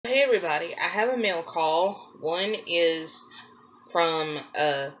everybody, I have a mail call. One is from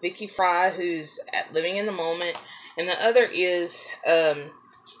Vicky Fry, who's living in the moment, and the other is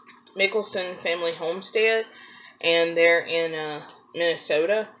Mickelson Family Homestead, and they're in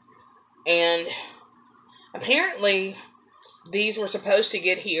Minnesota. And apparently these were supposed to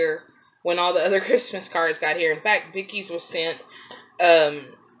get here when all the other Christmas cards got here. In fact, Vicky's was sent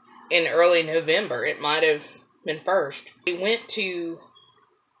in early November. It might have been first. We went to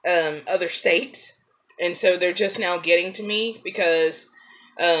other states, and so they're just now getting to me because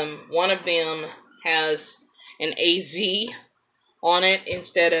one of them has an AZ on it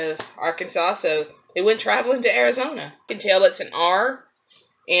instead of Arkansas, so it went traveling to Arizona. You can tell it's an R,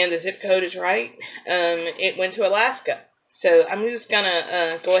 and the zip code is right. It went to Alaska. So I'm just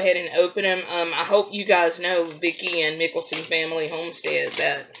gonna go ahead and open them. I hope you guys know Vicky and Mickelson Family Homestead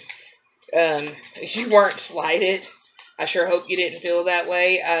that you weren't slighted. I sure hope you didn't feel that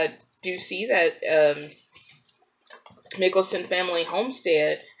way. I do see that Mickelson Family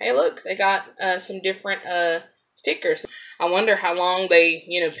Homestead, hey look, they got some different stickers. I wonder how long they,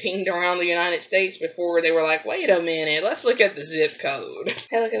 pinged around the United States before they were like, wait a minute, let's look at the zip code.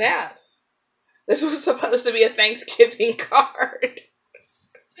 Hey, look at that. This was supposed to be a Thanksgiving card.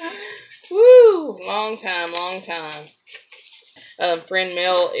 Woo, long time, long time. Friend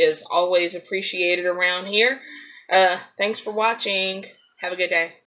mail is always appreciated around here. Thanks for watching. Have a good day.